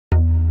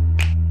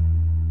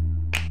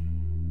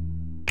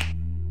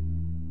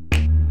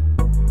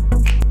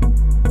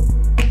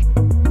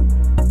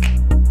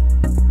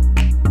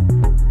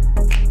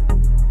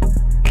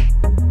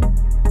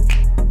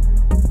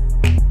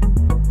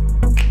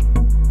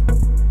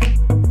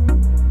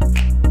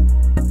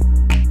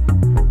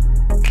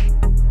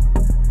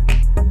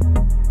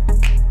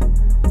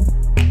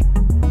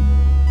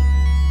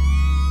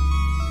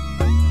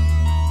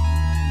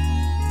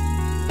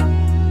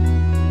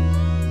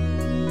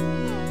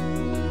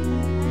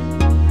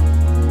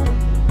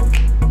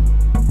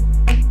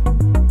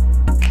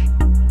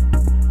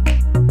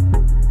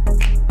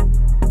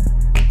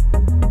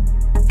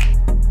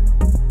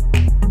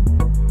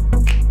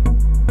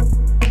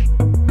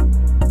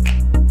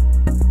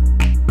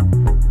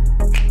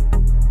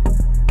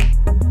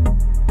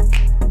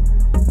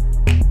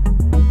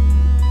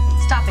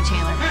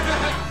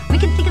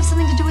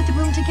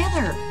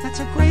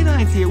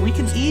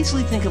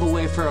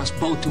for us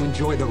both to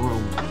enjoy the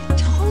room.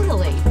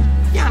 Totally.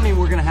 Yeah, I mean,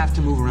 we're gonna have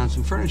to move around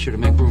some furniture to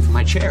make room for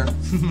my chair.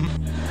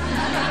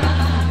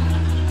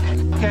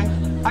 Okay,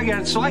 I get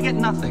it. So I get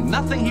nothing.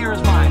 Nothing here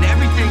is mine.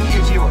 Everything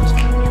is yours.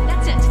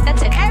 That's it.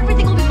 That's it.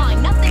 Everything will be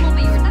mine. Nothing will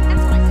be yours.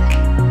 That's what I say.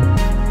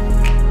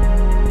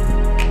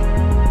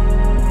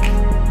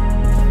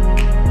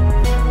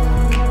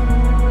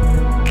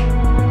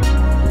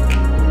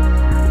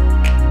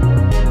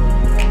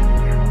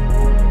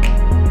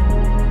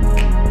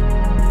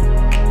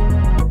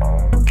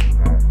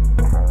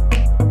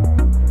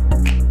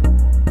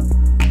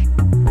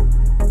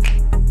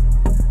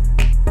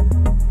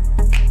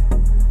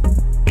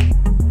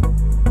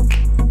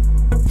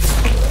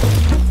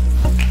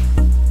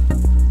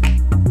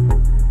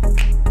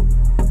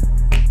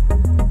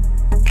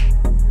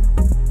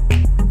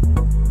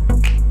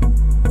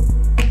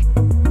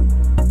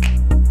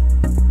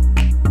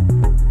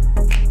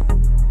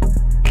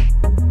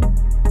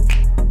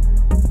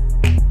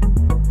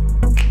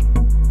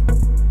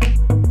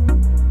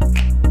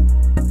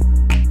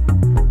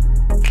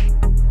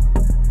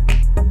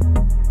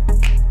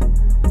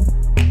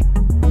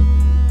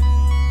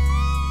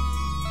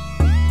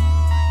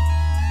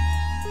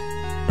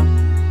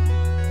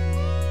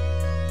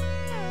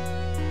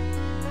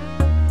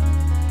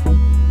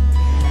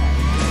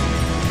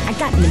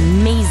 Got an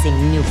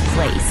amazing new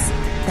place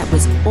that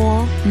was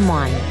all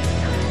mine.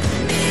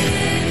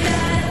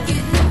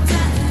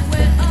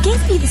 It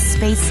gave me the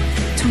space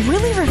to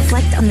really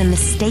reflect on the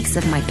mistakes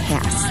of my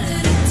past.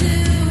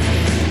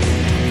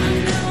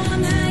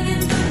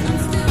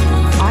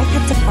 I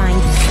had to find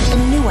a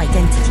new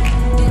identity,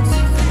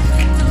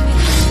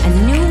 a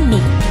new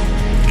me.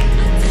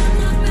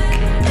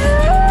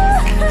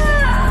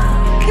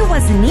 It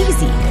wasn't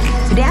easy,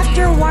 but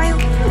after a while,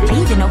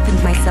 I even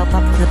opened myself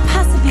up to the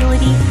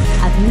possibility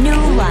of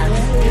new love.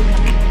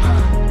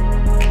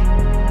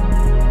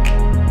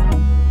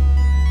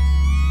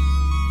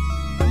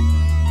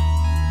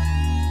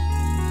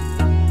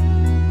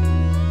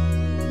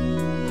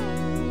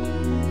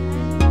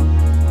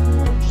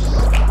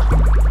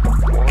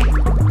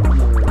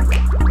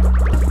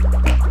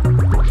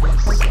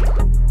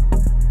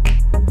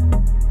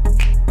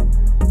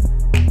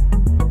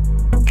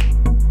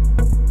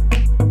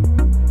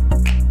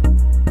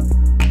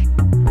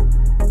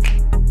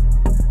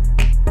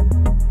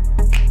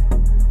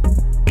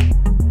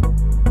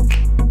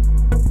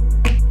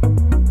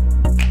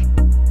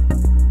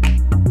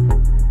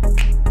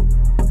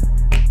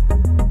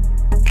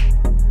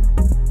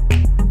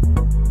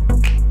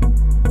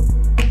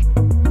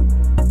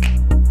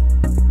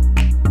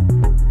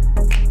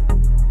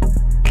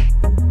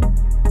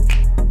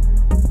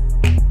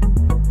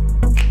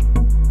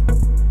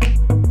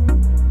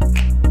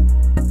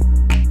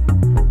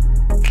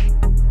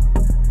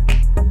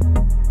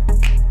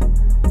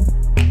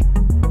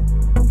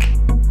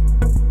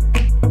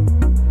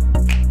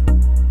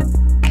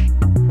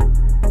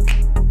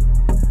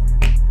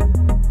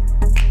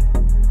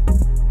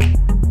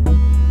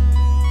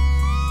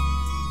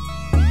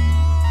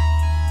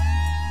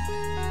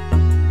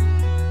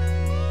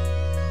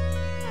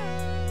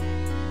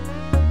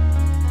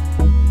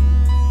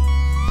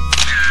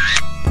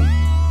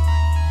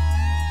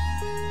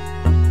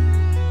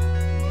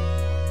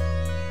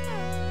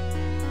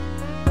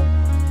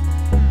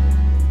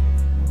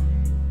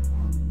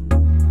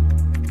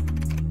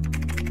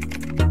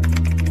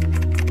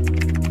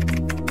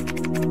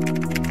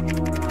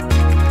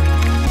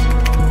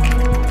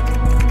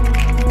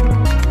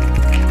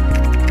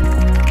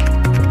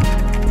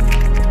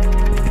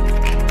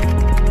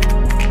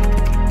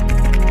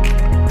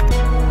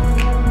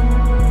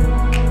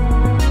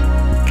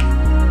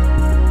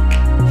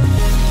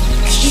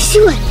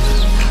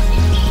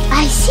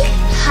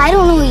 I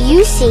don't know what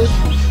you see,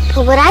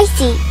 but what I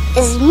see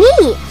is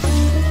me.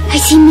 I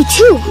see me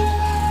too.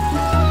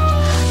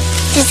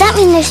 Does that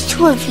mean there's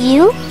two of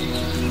you?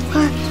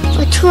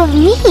 Or two of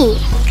me?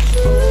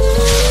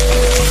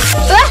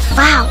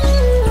 Wow.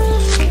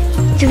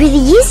 There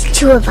really is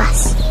two of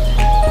us.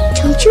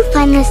 Don't you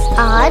find this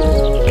odd?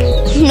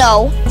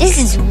 No, this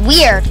is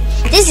weird.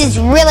 This is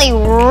really,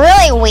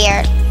 really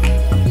weird.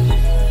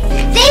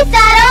 They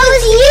thought I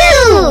was you!